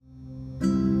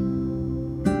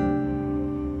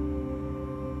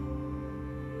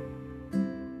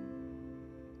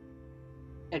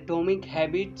Atomic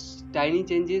Habits, Tiny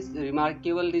Changes,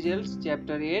 Remarkable Results,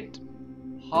 Chapter 8,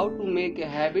 How to Make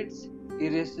Habits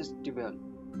Irresistible.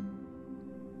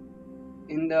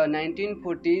 In the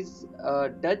 1940s, a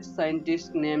Dutch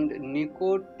scientist named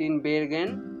Nico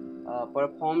Tinbergen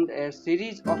performed a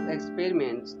series of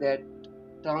experiments that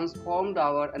transformed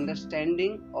our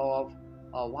understanding of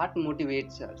what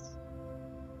motivates us.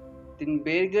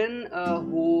 Tinbergen,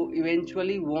 who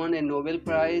eventually won a Nobel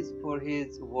Prize for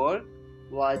his work,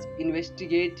 was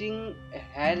investigating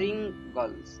herring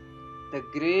gulls, the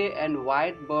grey and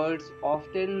white birds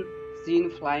often seen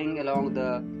flying along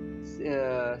the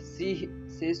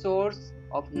seashores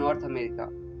of North America.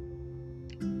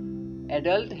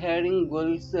 Adult herring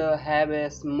gulls have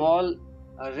a small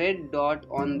red dot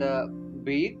on the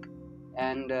beak,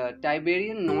 and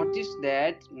Tiberian noticed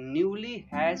that newly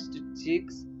hatched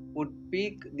chicks would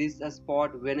pick this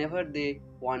spot whenever they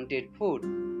wanted food.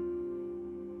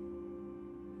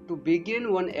 To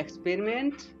begin one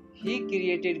experiment, he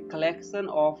created a collection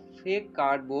of fake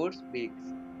cardboard beaks,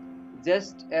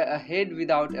 just a head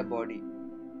without a body.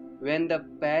 When the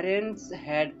parents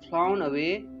had flown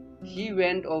away, he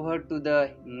went over to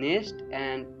the nest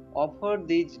and offered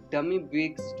these dummy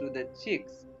beaks to the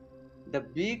chicks. The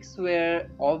beaks were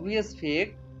obvious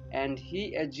fake, and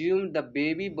he assumed the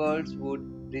baby birds would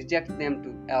reject them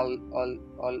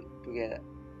altogether.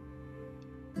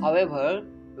 However,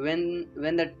 when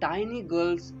the tiny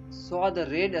girls saw the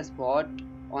red spot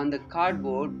on the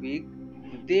cardboard beak,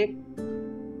 they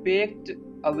pecked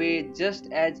away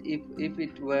just as if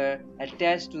it were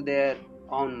attached to their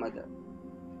own mother.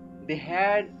 They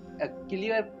had a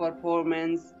clear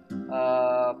performance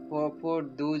for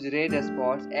those red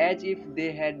spots as if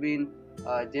they had been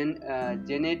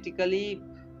genetically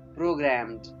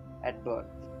programmed at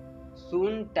birth.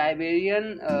 Soon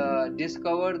Tiberian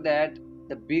discovered that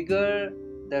the bigger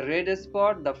the red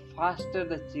spot, the faster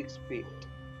the chicks picked.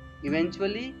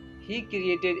 Eventually, he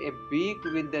created a beak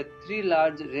with the three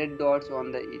large red dots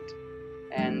on it,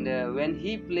 and when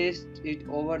he placed it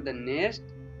over the nest,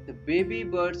 the baby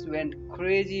birds went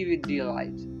crazy with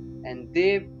delight, and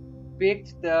they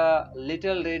picked the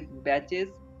little red patches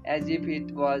as if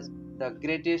it was the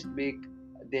greatest beak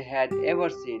they had ever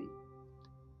seen.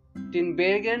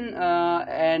 Tinbergen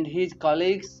and his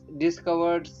colleagues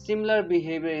discovered similar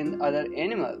behavior in other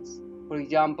animals. For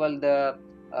example, the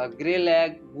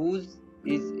grey-lag goose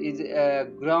is a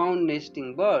ground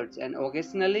nesting bird, and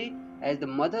occasionally, as the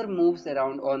mother moves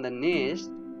around on the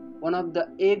nest, one of the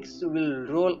eggs will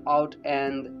roll out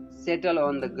and settle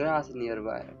on the grass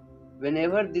nearby.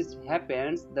 Whenever this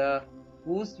happens, the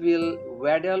goose will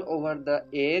waddle over the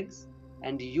eggs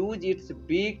and use its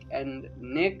beak and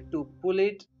neck to pull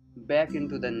it back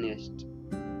into the nest.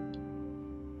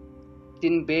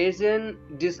 Tinbergen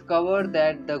discovered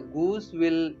that the goose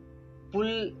will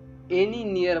pull any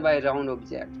nearby round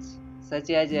objects, such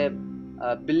as a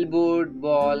billboard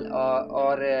ball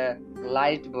or a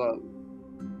light bulb,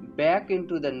 back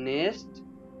into the nest.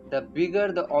 The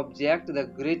bigger the object, the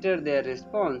greater their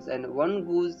response, and one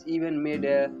goose even made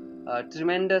a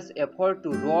tremendous effort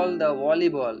to roll the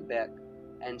volleyball back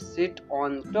and sit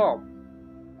on top.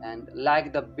 And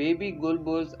like the baby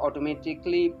bulls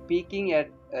automatically peeking at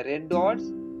red dots,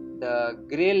 the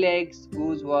grey-legged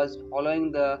goose was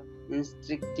following the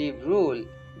instinctive rule: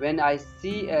 when I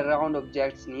see a round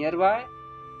object nearby,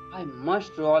 I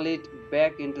must roll it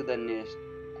back into the nest,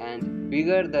 and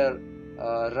bigger the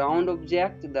round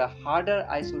object, the harder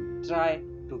I should try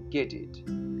to get it.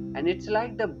 And it's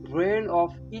like the brain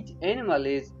of each animal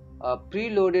is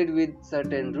preloaded with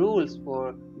certain rules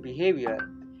for behavior,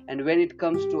 and when it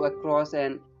comes to across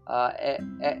an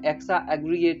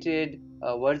aggregated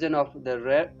version of the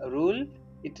rule,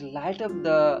 it light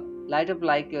up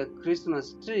like a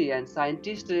Christmas tree, and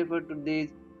scientists refer to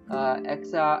these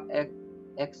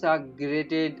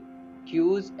exaggerated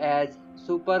cues as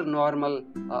supernormal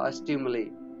stimuli,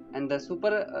 and the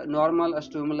supernormal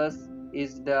stimulus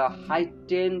is the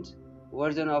heightened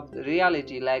version of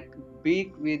reality, like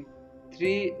beak with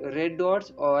three red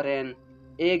dots or an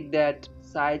egg that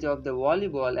size of the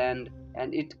volleyball, and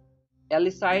it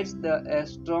elicits a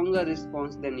stronger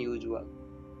response than usual.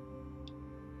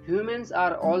 Humans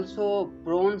are also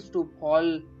prone to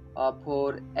fall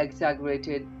for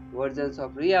exaggerated versions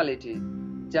of reality.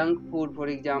 Junk food, for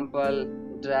example,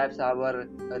 drives our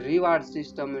reward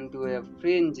system into a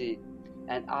frenzy,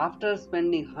 and after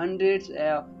spending hundreds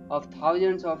of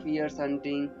thousands of years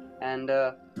hunting and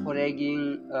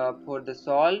foraging for the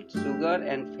salt, sugar,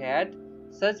 and fat,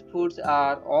 such foods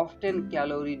are often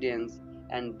calorie dense,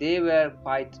 and they were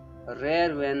quite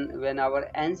rare when our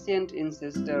ancient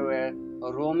ancestors were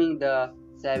roaming the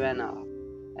savannah.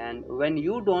 And when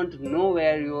you don't know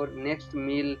where your next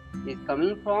meal is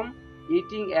coming from,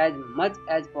 eating as much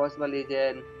as possible is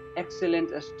an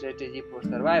excellent strategy for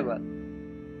survival.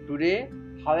 Today,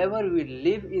 however, we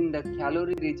live in the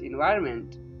calorie rich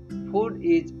environment. Food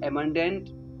is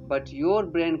abundant, but your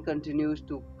brain continues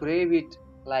to crave it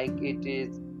like it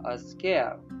is a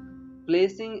scare.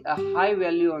 Placing a high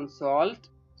value on salt,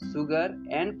 sugar,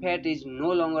 and fat is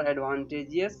no longer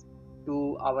advantageous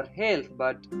to our health,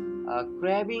 but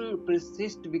craving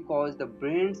persists because the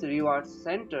brain's reward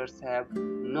centers have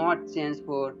not changed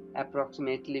for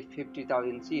approximately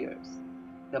 50,000 years.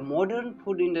 The modern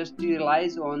food industry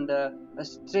relies on the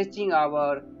stretching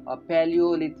our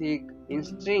Paleolithic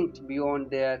instinct beyond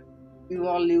their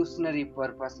evolutionary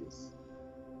purposes.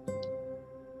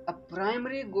 A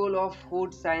primary goal of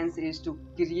food science is to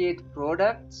create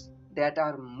products that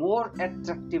are more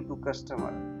attractive to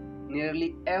customers.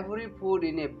 Nearly every food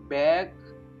in a bag,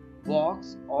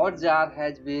 box, or jar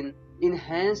has been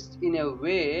enhanced in a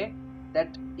way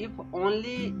that, if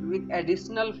only with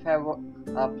additional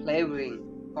flavoring,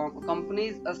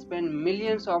 companies spend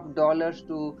millions of dollars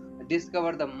to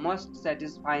discover the most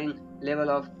satisfying level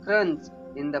of crunch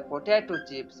in the potato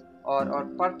chips, or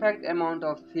perfect amount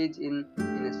of fizz in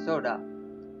a soda.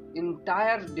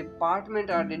 Entire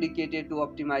departments are dedicated to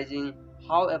optimizing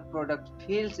how a product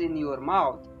feels in your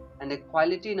mouth, and a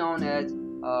quality known as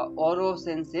oral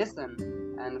sensation.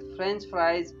 And French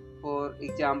fries, for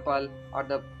example, are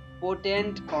the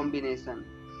potent combination: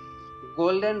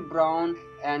 golden brown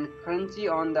and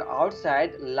crunchy on the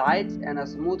outside, light and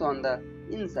smooth on the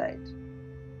inside.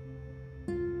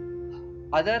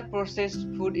 Other processed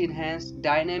food enhance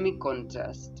dynamic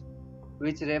contrast,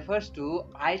 which refers to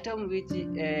item which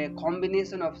is a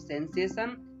combination of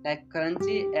sensation like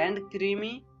crunchy and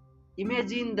creamy.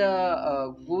 Imagine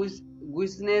the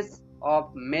goosiness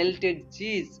of melted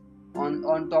cheese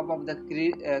on top of the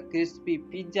crispy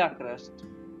pizza crust,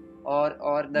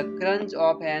 or the crunch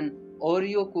of an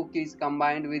Oreo cookies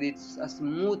combined with its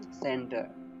smooth center.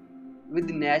 With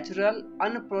natural,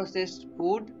 unprocessed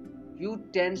food, you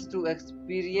tend to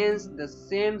experience the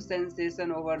same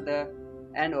sensation over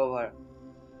and over.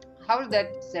 How's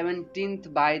that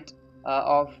 17th bite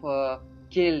of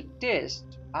kale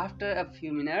taste? After a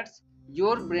few minutes,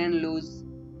 your brain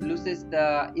loses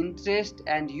the interest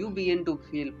and you begin to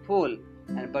feel full.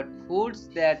 But foods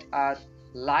that are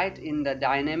light in the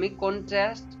dynamic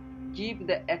contrast keep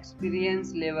the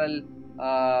experience level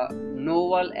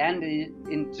novel and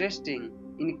interesting,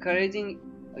 encouraging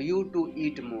you to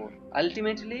eat more.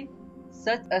 Ultimately,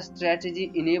 such a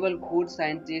strategy enables food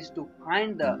scientists to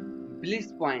find the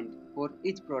bliss point for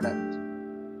each product.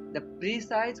 The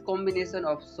precise combination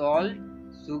of salt,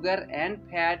 sugar, and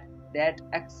fat that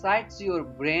excites your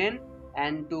brain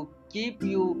and to keep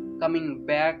you coming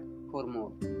back for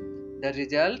more. The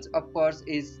result, of course,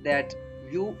 is that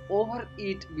you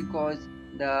overeat because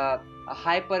the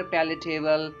hyper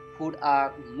palatable food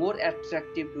are more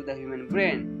attractive to the human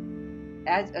brain.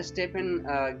 As Stephen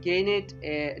Gainett,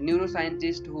 a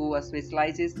neuroscientist who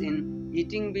specializes in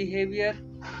eating behavior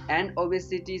and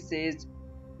obesity, says,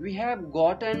 we have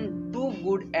gotten too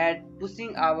good at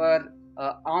pushing our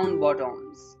own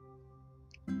buttons.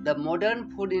 The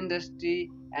modern food industry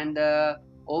and the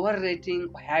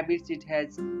overrating habits it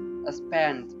has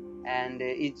spanned, and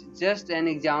it's just an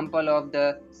example of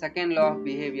the second law of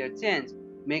behavior change.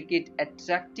 Make it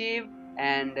attractive,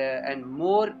 and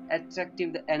more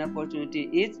attractive an opportunity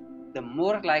is, the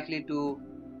more likely to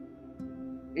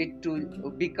it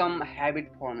to become habit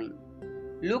forming.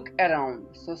 Look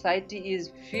around. Society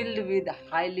is filled with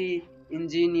highly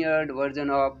engineered version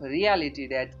of reality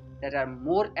that are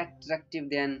more attractive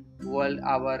than world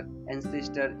our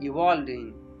ancestors evolved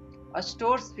in. A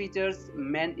store features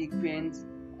mannequins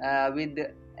with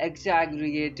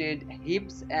exaggerated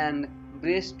hips and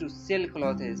breasts to sell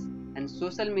clothes, and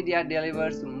social media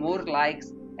delivers more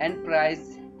likes and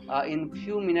price in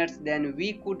few minutes than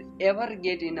we could ever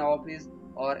get in office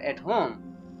or at home.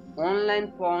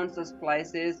 Online porn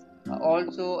splices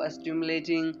also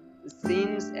stimulating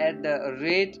scenes at the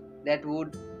rate that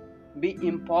would be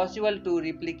impossible to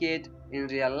replicate in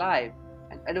real life.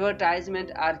 And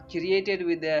advertisements are created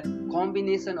with a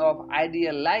combination of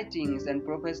ideal lightings and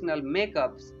professional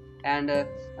makeups and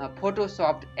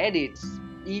photoshopped edits.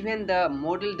 Even the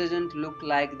model doesn't look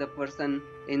like the person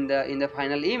in the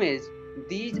final image.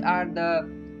 These are the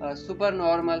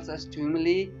supernormal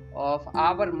stimuli of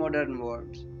our modern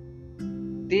world.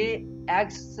 They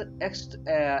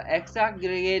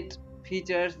exaggerate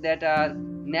features that are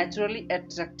naturally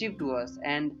attractive to us,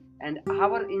 and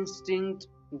our instinct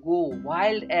go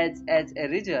wild as a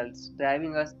result,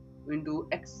 driving us into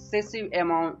excessive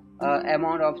amount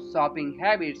of shopping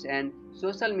habits and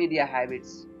social media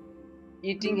habits,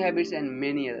 eating habits, and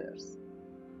many others.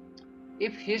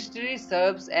 If history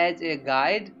serves as a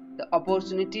guide, the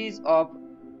opportunities of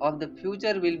the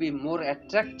future will be more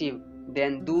attractive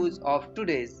than those of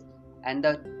today's, and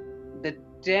the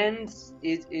trends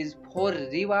is for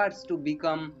rewards to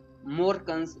become more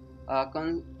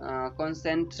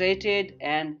concentrated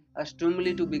and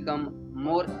stimuli to become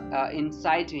more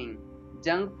inciting.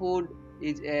 Junk food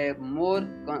is a more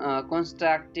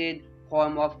constructed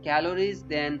form of calories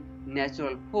than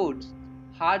natural foods.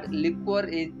 Hard liquor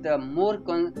is the more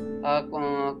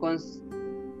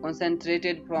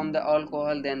concentrated from the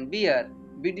alcohol than beer.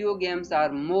 Video games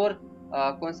are more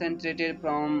concentrated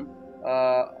from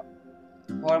uh,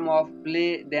 form of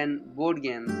play than board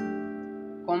games.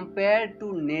 Compared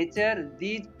to nature,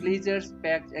 these pleasures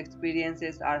packed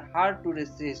experiences are hard to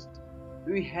resist.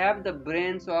 We have the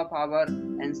brains of our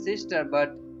ancestors,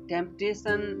 but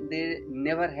temptation they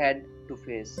never had to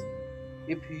face.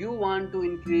 If you want to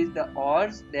increase the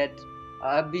odds that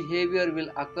a behavior will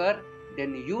occur,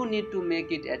 then you need to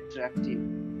make it attractive.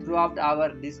 Throughout our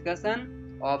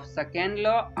discussion of second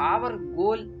law, our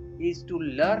goal is to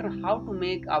learn how to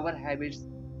make our habits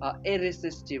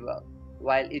irresistible.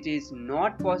 While it is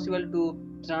not possible to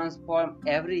transform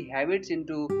every habit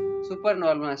into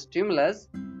supernormal stimulus,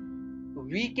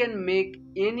 we can make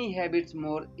any habits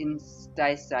more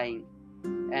enticing.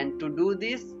 And to do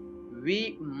this,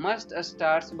 we must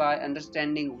start by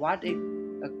understanding what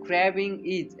a craving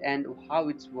is and how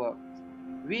it works.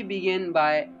 We begin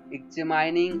by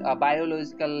examining a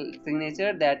biological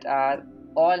signature that are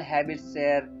all habits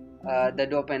share the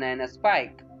dopamine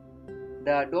spike.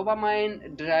 The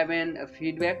dopamine driven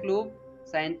feedback loop,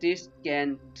 scientists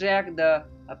can track the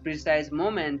precise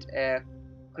moment a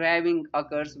craving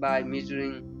occurs by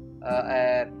measuring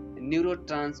a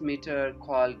neurotransmitter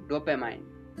called dopamine.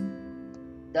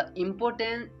 The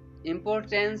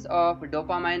importance of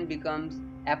dopamine becomes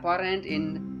apparent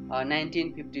in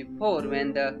 1954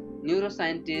 when the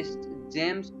neuroscientists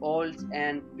James Olds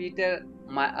and Peter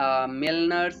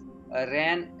Milners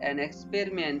ran an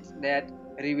experiment that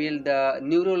revealed the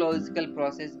neurological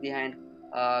process behind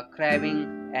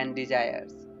craving and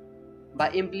desires.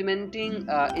 By implementing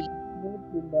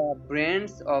electrodes in the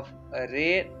brains of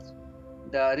rats,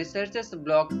 the researchers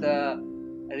blocked the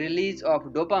release of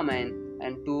dopamine,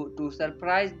 and to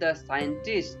surprise the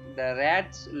scientists, the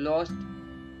rats lost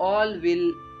all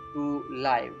will to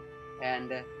live,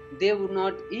 and they would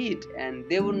not eat, and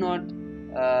they would not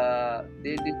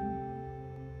they didn't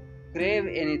crave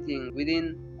anything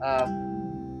within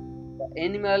the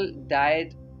animal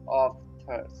died of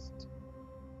thirst.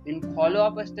 In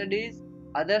follow-up studies,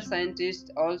 other scientists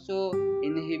also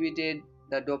inhibited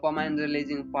the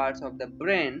dopamine-releasing parts of the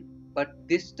brain, but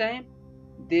this time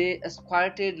they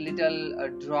squirted little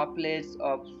droplets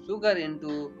of sugar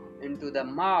into the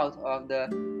mouth of the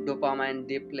dopamine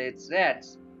depleted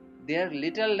rats. Their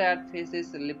little rat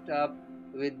faces lit up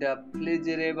with the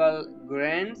pleasurable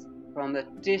grains from the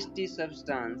tasty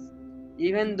substance.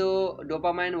 Even though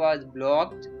dopamine was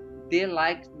blocked, they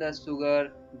liked the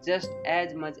sugar just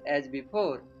as much as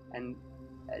before, and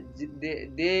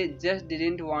they just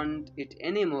didn't want it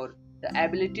anymore. The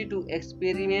ability to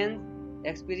experience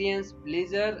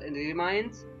pleasure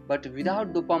remains, but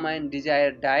without dopamine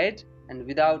desire died, and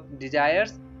without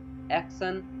desires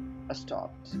action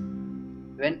stopped.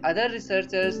 When other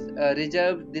researchers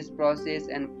reserved this process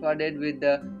and flooded with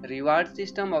the reward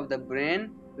system of the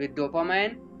brain with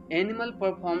dopamine, animals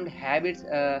performed habits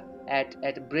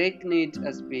at breakneck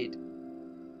speed.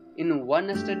 In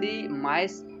one study,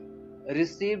 mice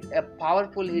received a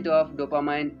powerful hit of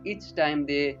dopamine each time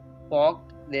they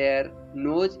poked their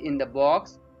nose in the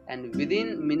box, and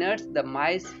within minutes the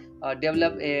mice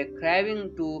developed a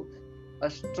craving to a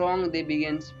strong. They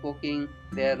began poking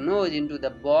their nose into the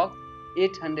box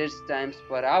 800 times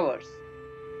per hour.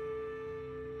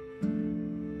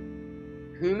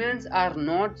 Humans are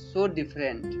not so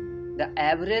different. The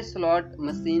average slot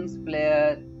machines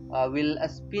player will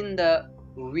spin the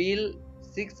wheel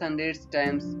 600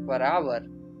 times per hour.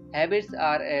 Habits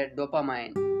are a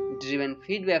dopamine driven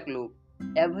feedback loop.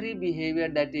 Every behavior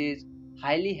that is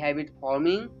highly habit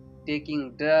forming,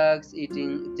 taking drugs,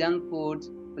 eating junk foods,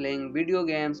 playing video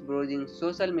games, browsing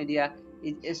social media,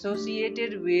 is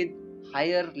associated with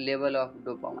higher level of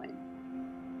dopamine.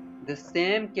 The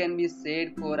same can be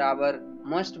said for our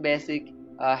most basic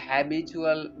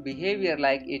habitual behavior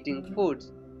like eating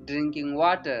foods, drinking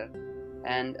water,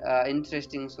 and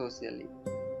interesting socially.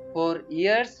 For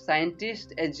years,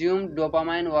 scientists assumed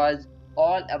dopamine was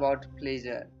all about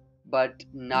pleasure, but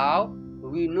now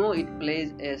We know it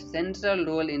plays a central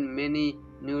role in many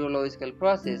neurological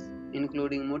processes,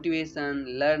 including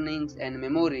motivation, learnings, and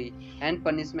memory, and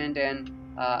punishment and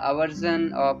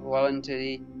aversion of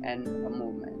voluntary and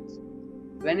movements.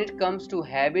 When it comes to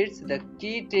habits, the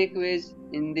key takeaways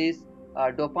in this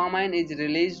dopamine is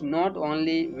released not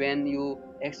only when you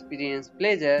experience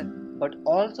pleasure but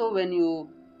also when you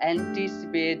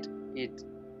anticipate it.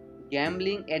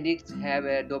 Gambling addicts have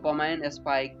a dopamine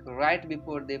spike right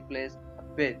before they place a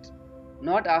bet,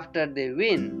 not after they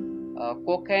win.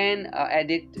 Cocaine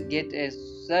addicts get a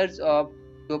surge of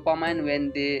dopamine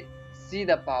when they see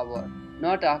the power,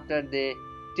 not after they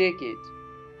take it.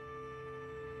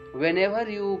 Whenever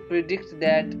you predict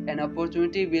that an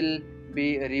opportunity will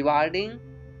be rewarding,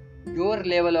 your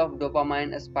level of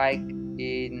dopamine spike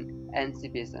in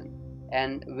anticipation.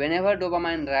 And whenever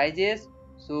dopamine rises,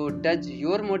 so does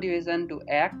your motivation to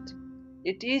act.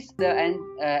 It is the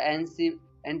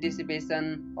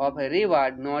anticipation of a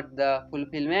reward, not the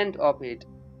fulfillment of it,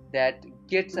 that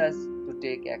gets us to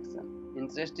take action.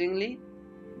 Interestingly,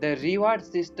 the reward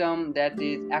system that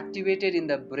is activated in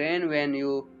the brain when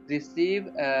you receive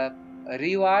a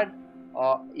reward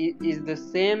is the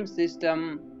same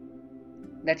system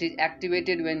that is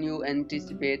activated when you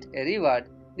anticipate a reward.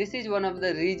 This is one of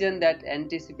the reasons that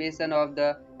anticipation of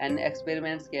the an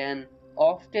experiments can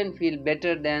often feel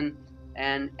better than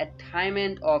an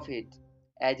attainment of it.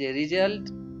 As a result,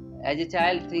 as a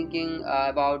child, thinking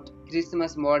about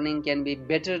Christmas morning can be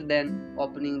better than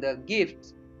opening the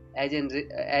gifts. As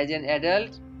an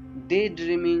adult,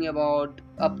 daydreaming about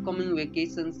upcoming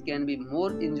vacations can be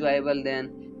more enjoyable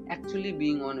than actually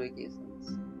being on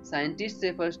vacations. Scientists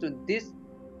refers to this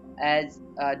as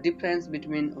a difference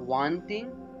between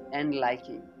wanting and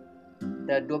liking,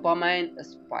 the dopamine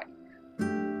spike.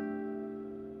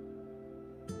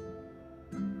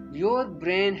 Your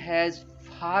brain has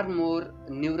far more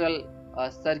neural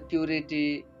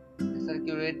circuitry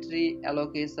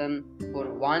allocation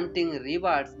for wanting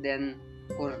rewards than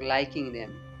for liking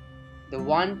them. The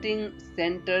wanting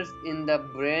centers in the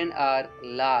brain are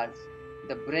large.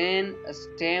 The brain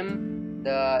stem,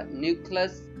 the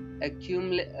nucleus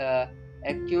accumbens,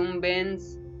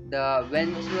 the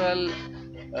ventral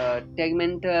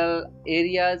tegmental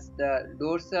areas, the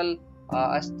dorsal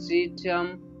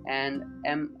striatum and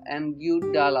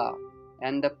amygdala,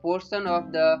 and the portion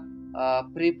of the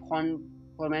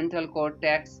prefrontal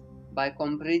cortex. By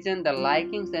comparison, the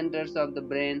liking centers of the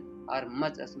brain are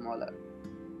much smaller.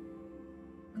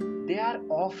 They are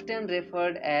often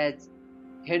referred as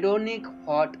hedonic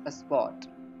hot spot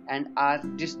and are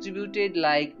distributed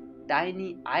like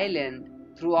tiny islands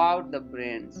throughout the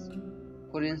brains.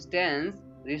 For instance,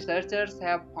 researchers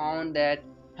have found that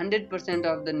 100%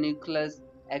 of the nucleus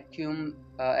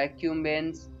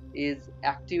accumbens is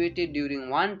activated during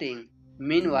wanting.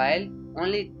 Meanwhile,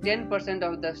 only 10%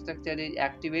 of the structure is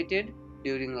activated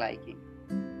during liking.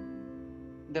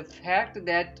 The fact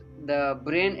that the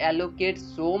brain allocates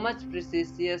so much precious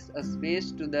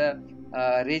space to the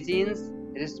regions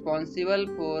responsible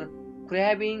for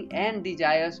craving and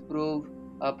desires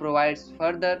provides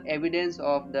further evidence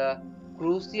of the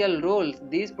crucial roles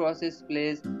this process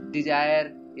plays.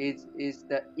 Desire is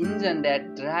the engine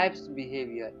that drives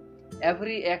behavior.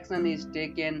 Every action is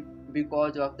taken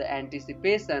because of the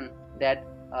anticipation that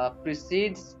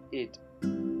precedes it.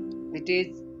 It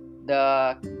is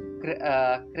the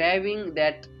craving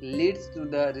that leads to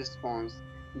the response.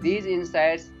 These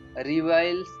insights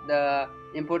reveals the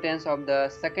importance of the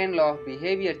second law of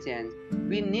behavior change.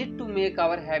 We need to make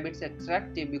our habits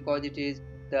attractive because it is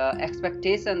the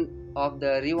expectation of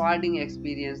the rewarding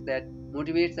experience that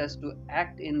motivates us to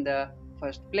act in the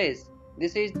first place.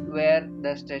 This is where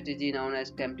the strategy known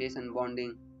as temptation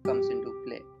bonding comes into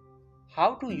play.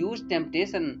 How to use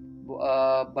temptation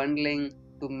bundling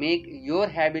to make your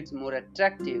habits more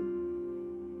attractive.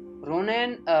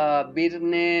 Ronan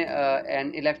Byrne,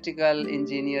 an electrical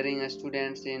engineering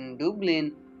student in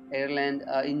Dublin, Ireland,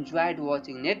 enjoyed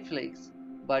watching Netflix,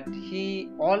 but he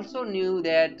also knew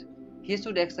that he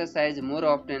should exercise more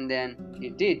often than he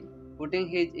did. Putting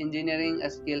his engineering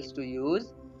skills to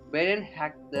use, Byrne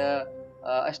hacked the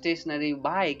stationary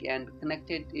bike and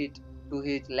connected it to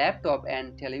his laptop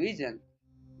and television.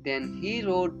 Then he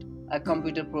wrote a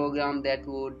computer program that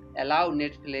would allow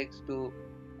Netflix to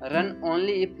run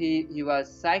only if he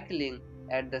was cycling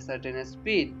at the certain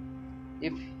speed.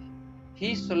 If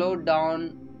he slowed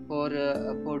down for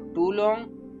too long,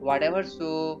 whatever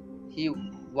show he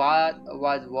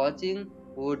was watching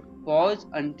would pause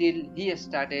until he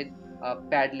started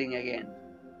paddling again.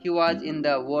 He was, in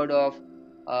the word of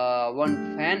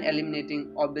one fan,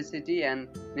 eliminating obesity and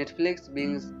Netflix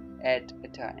beings at a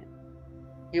time.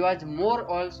 He was more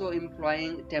also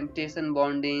employing temptation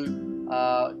bonding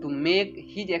to make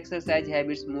his exercise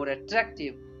habits more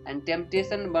attractive. And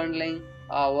temptation bundling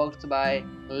works by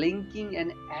linking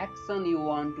an action you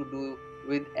want to do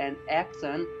with an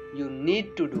action you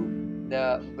need to do.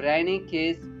 The Briny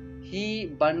case, he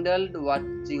bundled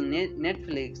watching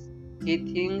Netflix. He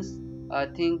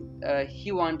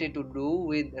he wanted to do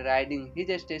with riding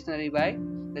his stationary bike,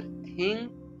 the thing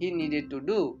he needed to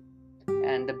do.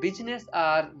 And the business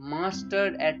are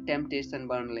mastered at temptation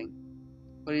bundling.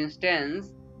 For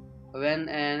instance, when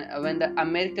the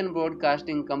American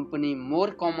Broadcasting Company,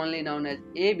 more commonly known as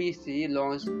ABC,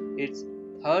 launched its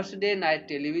Thursday night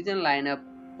television lineup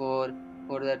for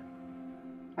the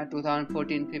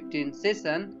 2014-15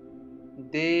 season,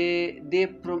 they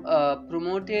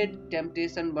promoted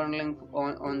temptation bundling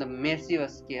on the massive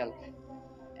scale.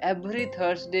 Every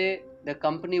Thursday, the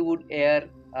company would air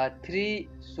three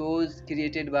shows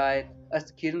created by a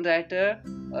screenwriter,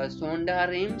 Sonda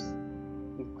Rhimes,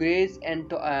 Grey's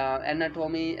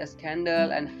Anatomy, a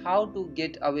Scandal, and How to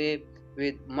Get Away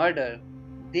with Murder.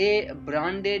 They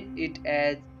branded it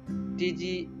as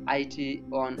TGIT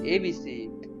on ABC.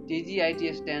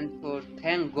 TGIT stands for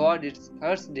Thank God It's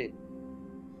Thursday.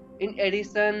 In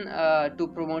addition to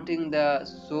promoting the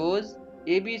shows,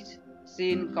 ABC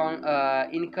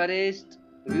encouraged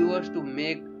viewers to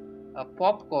make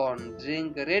popcorn,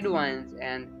 drink red wines,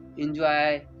 and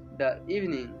enjoy the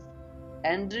evenings.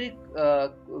 Andrew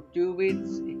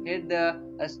Kubitz head the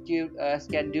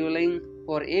scheduling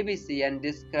for ABC and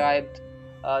described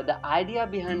the idea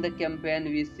behind the campaign.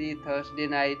 We see Thursday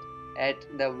night at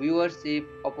the viewership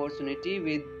opportunity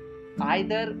with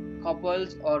either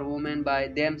couples or women by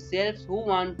themselves who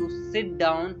want to sit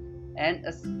down and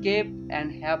escape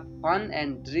and have fun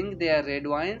and drink their red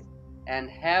wines and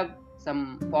have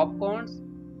some popcorns.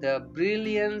 The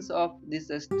brilliance of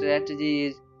this strategy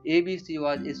is ABC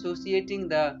was associating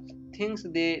the things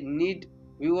they need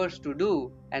viewers to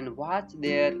do and watch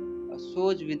their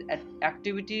shows with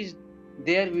activities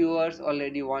their viewers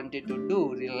already wanted to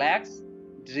do: relax,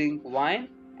 drink wine,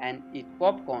 and eat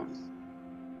popcorns.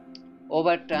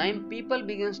 Over time, people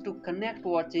begins to connect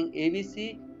watching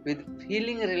ABC with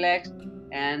feeling relaxed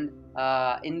and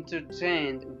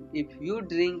entertained. If you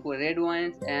drink red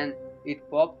wines and eat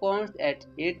popcorns at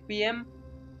 8 p.m.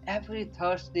 every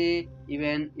Thursday,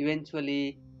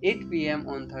 eventually 8 p.m.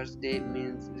 on Thursday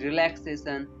means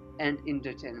relaxation and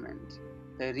entertainment.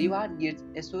 The reward gets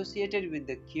associated with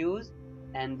the cues,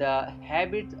 and the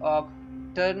habits of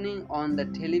turning on the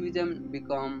television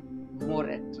become more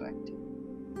attractive.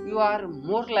 You are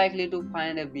more likely to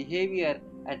find a behavior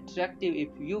attractive if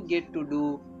you get to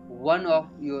do one of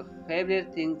your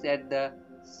favorite things at the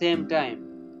same time.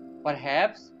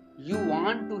 Perhaps you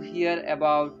want to hear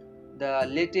about the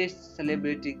latest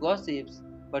celebrity gossips,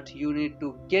 but you need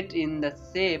to get in the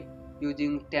shape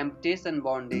using temptation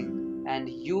bonding, and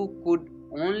you could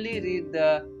only read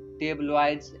the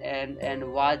tabloids and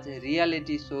watch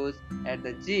reality shows at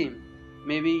the gym.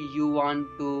 Maybe you want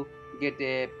to get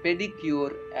a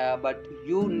pedicure, but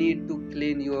you need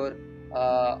to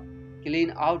uh,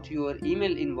 clean out your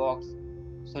email inbox.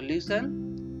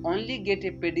 Solution: only get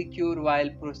a pedicure while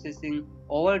processing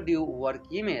overdue work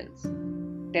emails.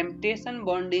 Temptation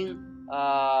bonding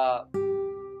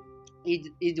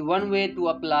is one way to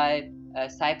apply a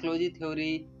psychology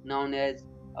theory known as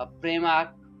a Premack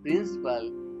principle,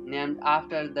 named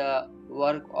after the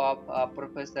work of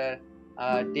Professor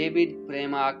David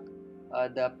Premack.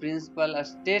 The principle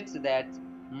states that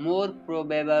more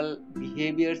probable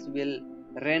behaviors will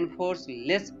reinforce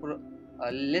less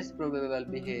probable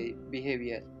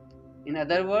behavior. In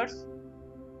other words,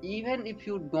 even if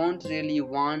you don't really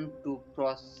want to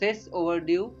process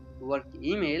overdue work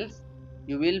emails,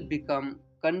 you will become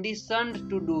conditioned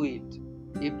to do it.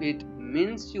 If it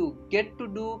means you get to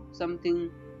do something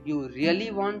you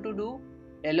really want to do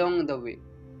along the way.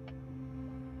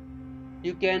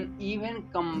 You can even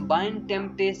combine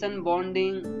temptation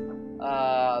bonding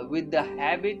with the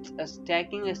habit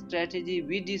stacking strategy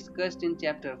we discussed in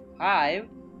chapter 5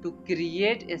 to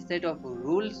create a set of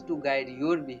rules to guide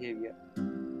your behavior.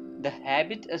 The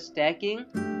habit stacking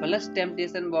plus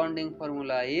temptation bonding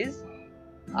formula is: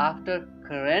 after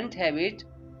current habit,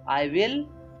 I will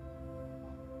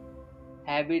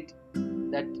habit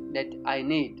that I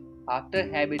need. After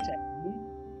habits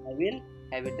I will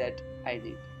habit that I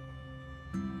need.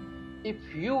 If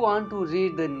you want to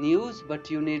read the news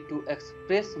but you need to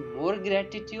express more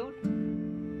gratitude,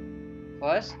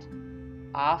 first,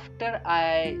 after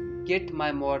I get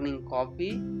my morning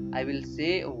coffee, I will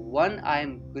say one I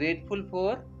am grateful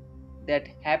for that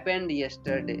happened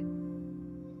yesterday.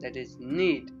 That is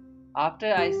need.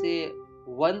 After I say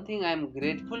one thing I am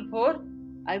grateful for,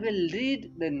 I will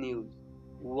read the news.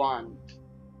 Want.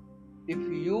 If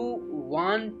you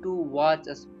want to watch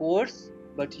a sports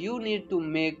but you need to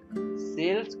make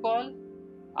sales call,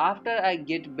 after I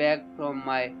get back from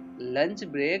my lunch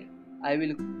break, I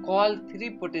will call 3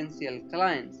 potential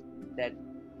clients that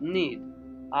need.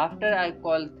 After I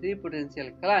call 3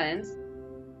 potential clients,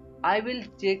 I will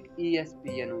check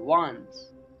ESPN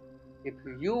once. If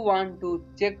you want to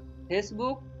check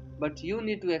Facebook but you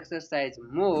need to exercise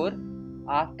more,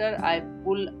 after I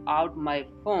pull out my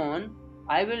phone,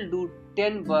 I will do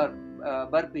 10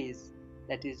 burpees,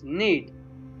 that is need.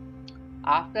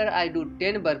 After I do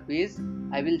 10 burpees,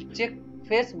 I will check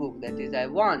Facebook, that is I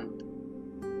want.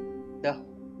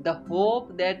 The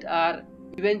hope that are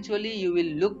eventually you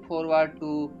will look forward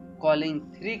to calling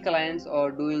 3 clients or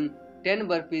doing 10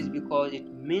 burpees, because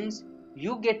it means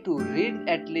you get to read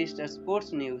at least a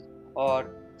sports news or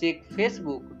check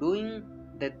Facebook. Doing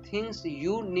the things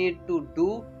you need to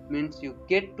do means you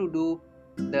get to do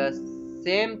the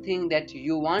same thing that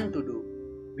you want to do.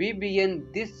 We begin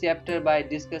this chapter by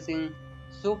discussing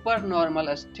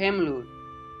supernormal stimulus,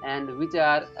 and which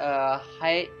are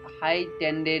high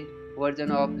tended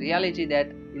version of reality that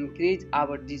increase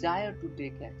our desire to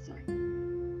take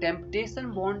action.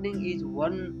 Temptation bonding is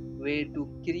one way to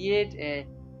create a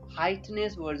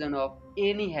heightened version of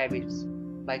any habits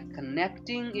by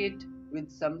connecting it with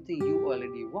something you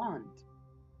already want.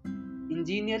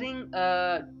 Engineering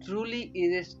a truly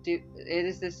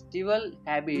irresistible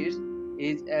habits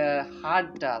is a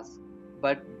hard task,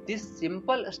 but this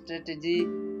simple strategy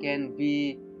can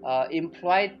be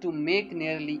employed to make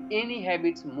nearly any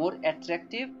habits more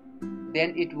attractive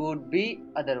than it would be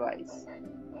otherwise.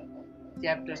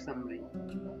 Chapter summary.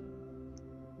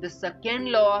 The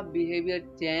second law of behavior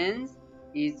change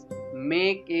is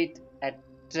make it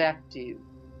attractive.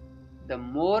 The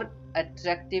more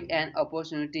attractive an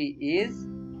opportunity is,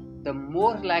 the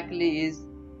more likely is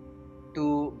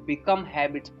to become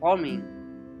habit forming.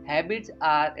 Habits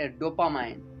are a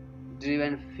dopamine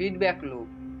driven feedback loop.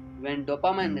 When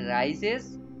dopamine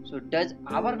rises, so does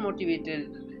our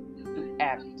motivated to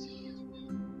act.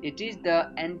 It is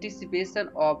the anticipation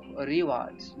of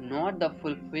rewards, not the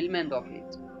fulfillment of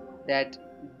it, that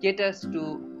get us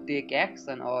to take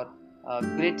action, or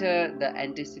greater the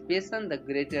anticipation, the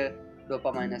greater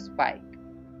dopamine spike.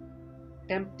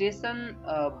 Temptation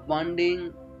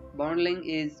bundling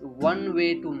is one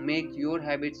way to make your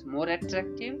habits more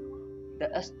attractive.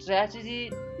 The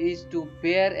strategy is to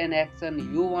pair an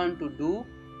action you want to do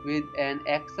with an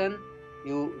action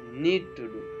you need to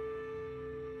do.